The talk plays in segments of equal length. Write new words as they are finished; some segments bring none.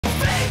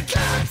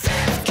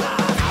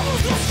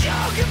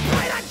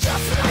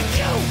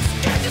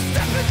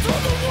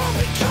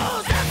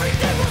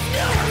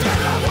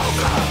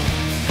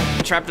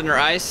Trapped Under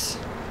Ice.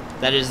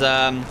 That is,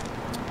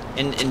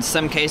 in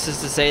some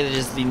cases, to say that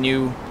is the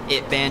new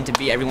it band to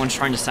be. Everyone's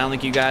trying to sound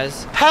like you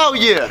guys. Hell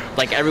yeah!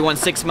 Like everyone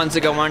 6 months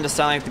ago wanted to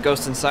sound like the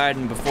Ghost Inside,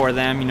 and before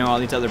them, you know, all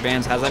these other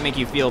bands. How does that make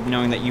you feel,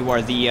 knowing that you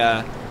are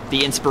the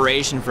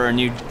inspiration for a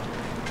new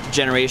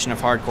generation of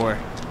hardcore?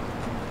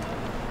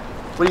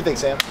 What do you think,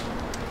 Sam?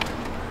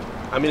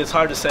 I mean, it's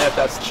hard to say if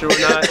that's true or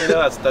not. You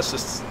know, that's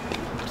just,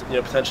 you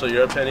know, potentially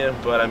your opinion.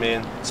 But I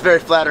mean, it's a very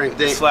flattering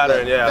thing. It's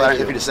flattering, yeah.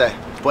 Flattering for you to say.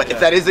 But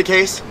if that is the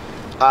case,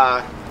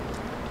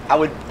 I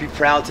would be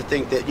proud to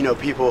think that, you know,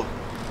 people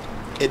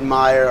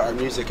admire our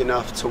music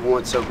enough to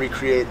want to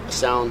recreate a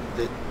sound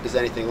that is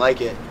anything like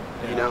it.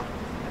 You know.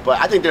 But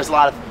I think there's a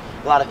lot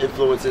of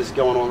influences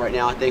going on right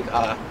now. I think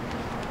I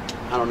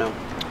don't know,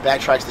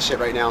 Backtrack's the shit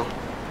right now,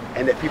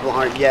 and that people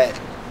aren't yet.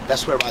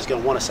 That's what everybody's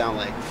gonna want to sound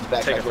like.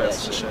 Take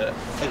offense to shit.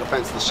 Take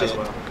offense to the shit.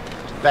 Well.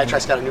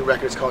 Backtrack's got a new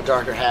record. It's called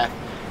Darker Half.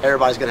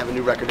 Everybody's gonna have a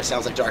new record that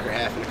sounds like Darker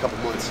Half in a couple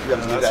months. You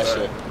have to do that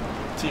shit.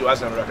 TUI's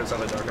gonna have a record that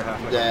sounds like Darker Half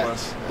in a couple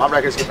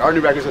months. Our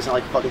new record's gonna sound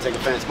like fucking Take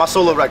Offense. My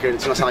solo record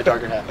is gonna sound like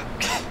Darker Half.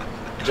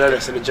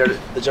 Jerdis and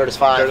the Jerdis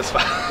 5. Jerdis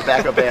 5. The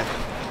backup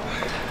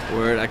band.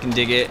 Word, I can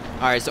dig it.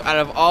 All right, so out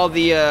of all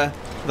the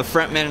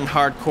frontmen in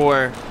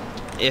hardcore,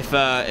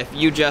 if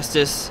you,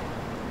 Justice,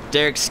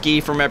 Derek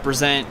Ski from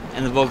Represent,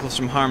 and the vocals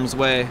from Harm's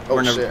Way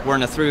we're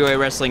in a three-way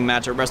wrestling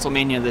match at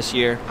WrestleMania this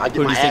year, who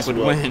do you think would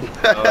win?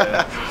 Oh,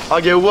 yeah. I'll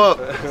get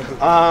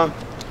whooped.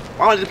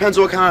 Well, it depends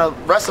on what kind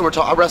of wrestling we're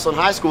talking. I wrestled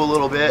in high school a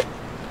little bit,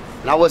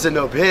 and I wasn't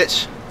no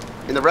bitch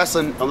on the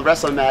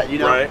wrestling mat. You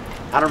know, right.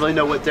 I don't really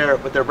know what their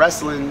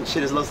wrestling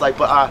shit looks like,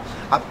 but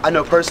I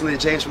know personally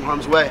that James from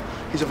Harm's Way,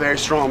 he's a very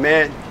strong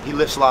man. He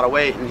lifts a lot of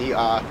weight, and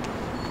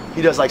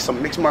he does like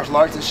some mixed martial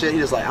arts and shit. He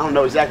does like, I don't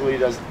know exactly what he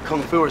does,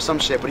 kung fu or some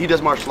shit, but he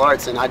does martial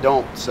arts and I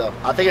don't. So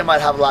I think it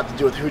might have a lot to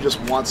do with who just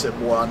wants it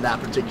more on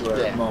that particular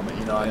moment.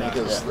 You know, what I mean,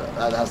 because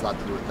that has a lot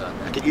to do with that.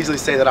 I can easily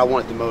say that I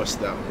want it the most,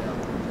 though.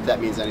 If that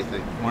means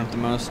anything. Want it the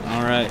most?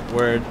 All right,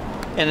 word.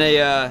 In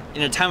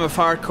a time of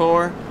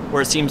hardcore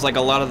where it seems like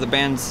a lot of the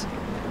bands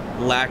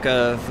lack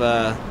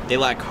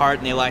heart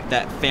and they lack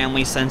that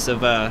family sense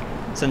of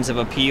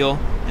appeal,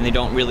 and they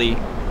don't really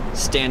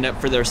stand up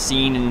for their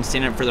scene and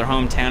stand up for their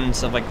hometown and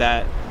stuff like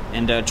that,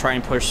 and try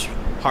and push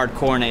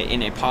hardcore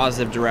in a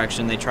positive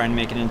direction. They try and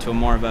make it into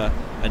more of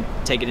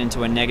take it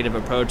into a negative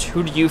approach.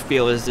 Who do you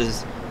feel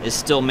is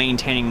still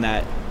maintaining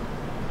that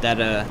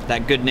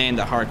good name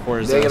that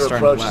hardcore is starting to lack? Negative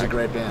Approach is a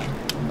great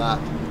band. Not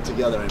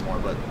together anymore,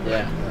 but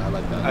yeah, I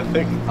like that. I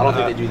don't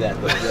think they do that,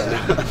 but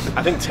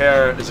I think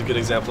Terror is a good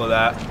example of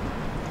that.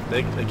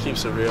 They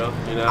keeps it real,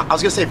 you know. I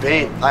was gonna say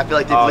Bane. I feel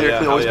like they've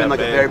lyrically always been like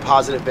Bane. A very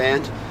positive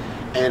band,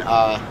 and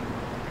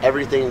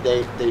everything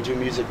they do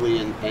musically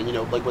and you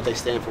know, like what they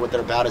stand for, what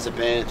they're about as a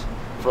band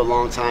for a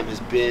long time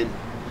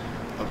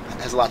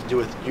has a lot to do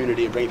with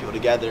unity and bringing people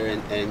together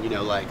and you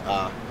know, like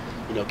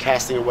you know,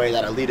 casting away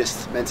that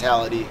elitist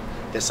mentality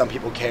that some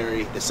people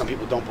carry, that some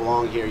people don't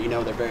belong here. You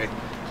know, they're very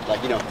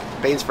like, you know,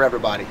 Bane's for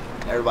everybody.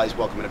 Everybody's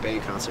welcome at a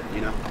Bane concert,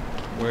 you know.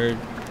 Word.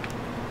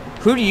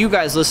 Who do you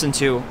guys listen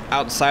to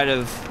outside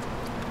of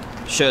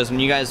shows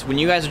when you guys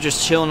are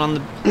just chilling on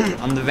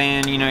the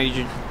van? You know,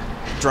 you're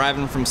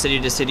driving from city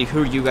to city.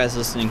 Who are you guys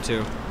listening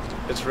to?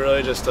 It's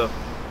really just a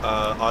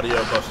audio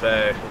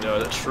buffet. You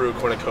know, a true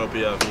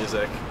cornucopia of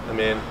music. I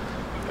mean,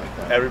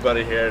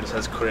 everybody here just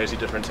has crazy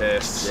different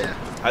tastes. Yeah.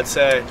 I'd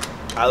say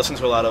I listen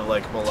to a lot of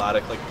like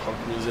melodic, like punk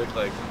music,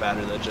 like Bad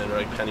Religion or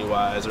like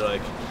Pennywise or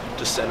like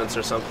Descendants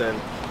or something.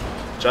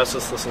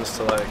 Justice listens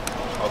to like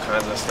all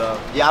kinds of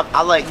stuff. Yeah,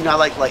 I like, you know, I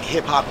like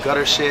hip hop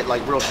gutter shit,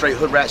 like real straight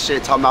hood rat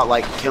shit, talking about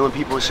like killing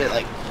people and shit,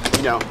 like,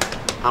 you know,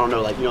 I don't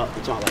know, like, you know,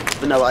 we're talking like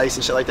Vanilla Ice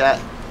and shit like that,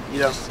 you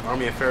know.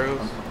 Army of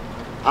Pharaohs.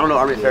 I don't know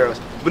Army of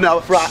Pharaohs, but no,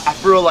 I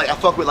feel like I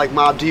fuck with like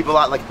Mobb Deep a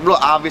lot, like real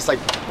obvious, like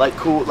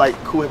cool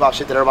hip hop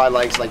shit that everybody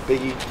likes, like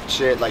Biggie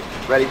shit, like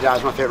Ready to Die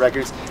is my favorite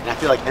records, and I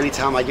feel like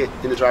anytime I get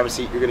in the driver's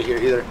seat, you're gonna hear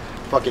either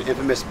fucking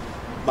infamous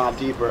Mobb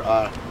Deep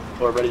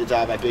or Ready to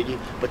Die by Biggie,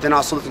 but then I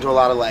also listen to a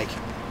lot of like.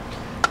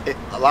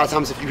 A lot of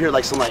times, if you hear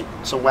like some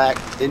whack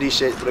indie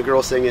shit with a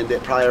girl singing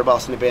that probably everybody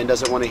else in the band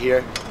doesn't want to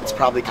hear, it's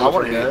probably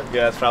coming from you.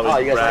 Yeah, it's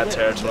probably Brad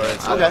territory.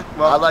 Okay,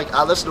 well,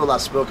 I listen to a lot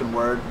of spoken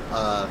word,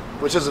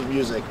 which isn't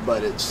music,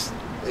 but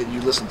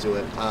you listen to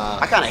it.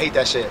 I kind of hate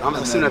that shit. I'm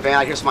listening to a van,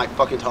 I hear somebody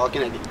fucking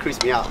talking, and it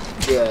creeps me out.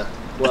 Yeah.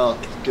 Well,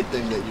 good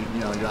thing that you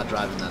know you're not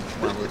driving then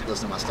when I'm listening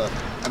to my stuff.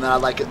 And then I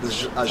like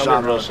this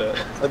genre,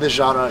 like this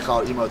genre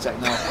called emo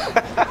techno,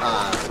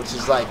 which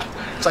is like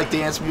it's like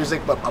dance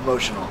music but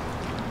emotional.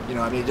 You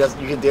know, I mean,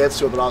 you can dance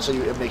to it, but also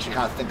it makes you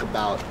kind of think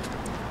about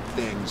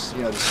things,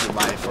 you know, just your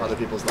life or other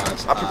people's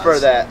lives. I prefer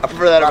that. I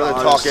prefer that over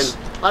than talking.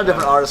 A lot of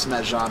different artists in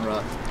that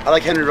genre. I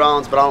like Henry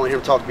Rollins, but I don't want to hear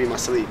him talk to me in my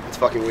sleep. It's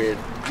fucking weird.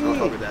 I don't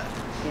fuck with that.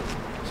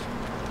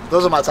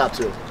 Those are my top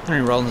two.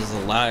 Henry Rollins is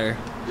a liar.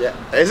 Yeah.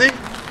 Is he?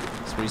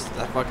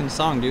 That fucking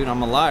song, dude.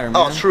 I'm a liar, man.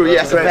 Oh, true.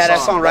 Yeah, it's a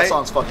badass song, right? That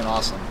song's fucking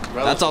awesome.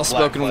 That's all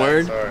spoken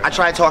word. I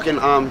tried talking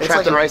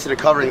Trapped in Rice and a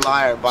covering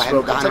Liar by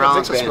Henry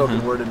Rollins band.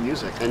 Spoken word in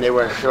music. And they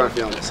weren't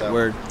feeling it. So.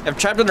 Word. If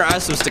Trapped Under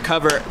Ice was to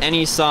cover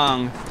any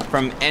song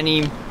from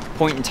any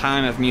point in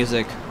time of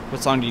music,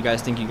 what song do you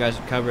guys think you guys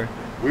would cover?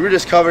 We were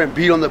just covering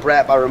 "Beat on the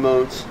Brat" by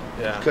Ramones.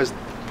 Yeah. Because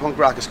punk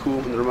rock is cool,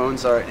 and the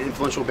Ramones are an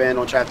influential band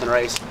on Trapped in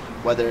Rice.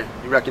 Whether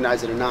you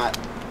recognize it or not,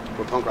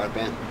 we're a punk rock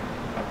band.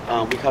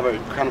 We covered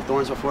 "Crown of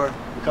Thorns" before.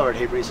 We covered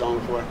 "Hatebreed" song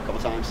before a couple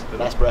times.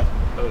 "Last Breath."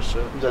 Oh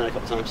shit. We've done it a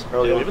couple times. Yeah,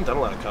 Early we on. haven't done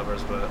a lot of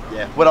covers, but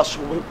Yeah. What else?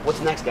 What's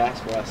next, guys,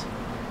 for us?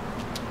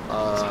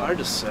 it's hard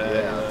to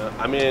say. yeah.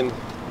 I mean,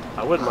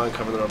 I wouldn't mind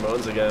covering the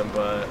Ramones again,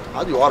 but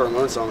I'll do all the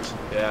Ramones songs.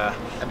 yeah.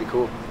 That'd be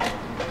cool.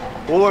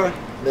 Or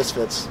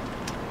Misfits.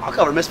 I'll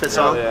cover Misfits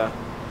song. Yeah.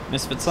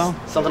 Misfit song?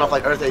 Something off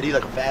like Earth AD,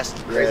 like a fast,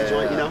 crazy Yeah.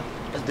 joint. You know?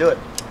 Let's do it.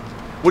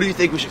 What do you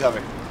think we should cover?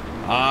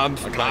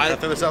 Can I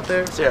throw this out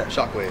there? Sarah.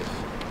 Shockwave.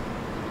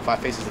 5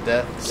 Faces of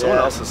Death. Someone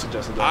Yeah. else has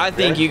suggested that. I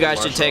think you guys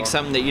should Marshall. take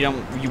something that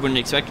you wouldn't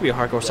expect to be a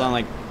hardcore song,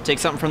 like take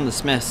something from the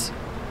Smiths.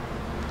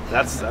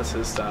 That's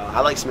his style.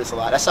 I like Smiths a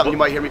lot. That's something you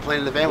might hear me playing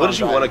in the van. What while did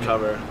you I'm want to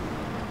driving. cover?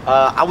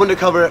 I wanted to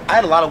cover. I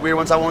had a lot of weird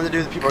ones I wanted to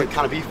do that people are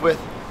kind of beef with,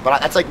 but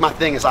that's like my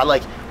thing. Is I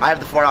have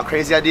the far out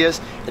crazy ideas,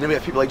 and then we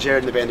have people like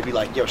Jared in the band to be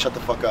like, "Yo, shut the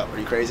fuck up! Are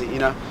you crazy?" You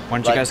know? Why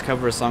don't you guys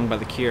cover a song by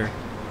The Cure?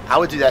 I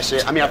would do that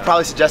shit. I mean, I've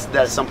probably suggested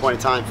that at some point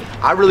in time.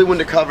 I really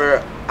wanted to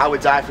cover "I Would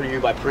Die for You"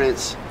 by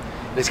Prince.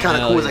 And it's kind of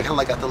Hell cool. yeah. It's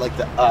like got the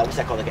what's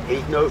that called? Like an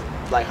eighth note,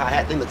 like hi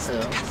hat thing. That's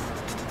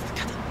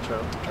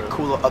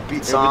cool little upbeat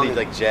They're song. really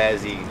like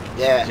jazzy,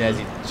 Yeah.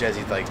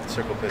 jazzy like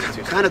circle pits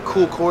too. Kind of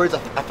cool chords.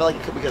 I feel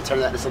like we could turn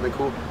that into something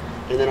cool.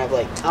 And then I've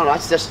I don't know. I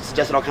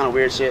suggested all kind of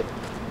weird shit.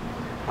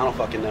 I don't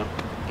fucking know.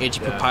 Age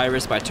of Yeah.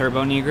 Papyrus by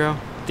Turbo Negro.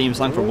 Theme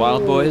song for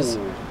Wild Boys.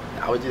 Ooh.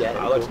 I would do that.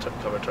 I like to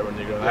cover Turbo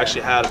Negro. I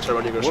actually had a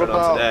Turbo Negro shirt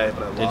about- on today,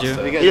 but I lost you? it.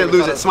 You guys You ever didn't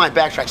lose thought it. of- Somebody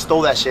backtrack,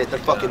 stole that shit. They're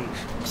fucking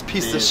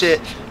pieces of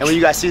shit. And when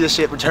you guys see this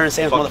shit, return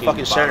Sam's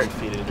motherfucking shirt.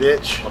 bottom-feeded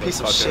Bitch. Piece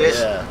of motherfuckers. shit.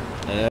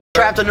 Yeah.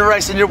 Trapped in the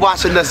Rice, and you're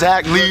watching the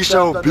Zach Lee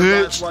Show,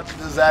 bitch. Watching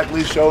the Zach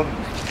Lee Show,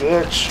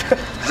 bitch.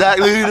 Zach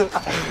Lee.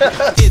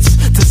 It's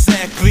the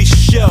Zach Lee Show.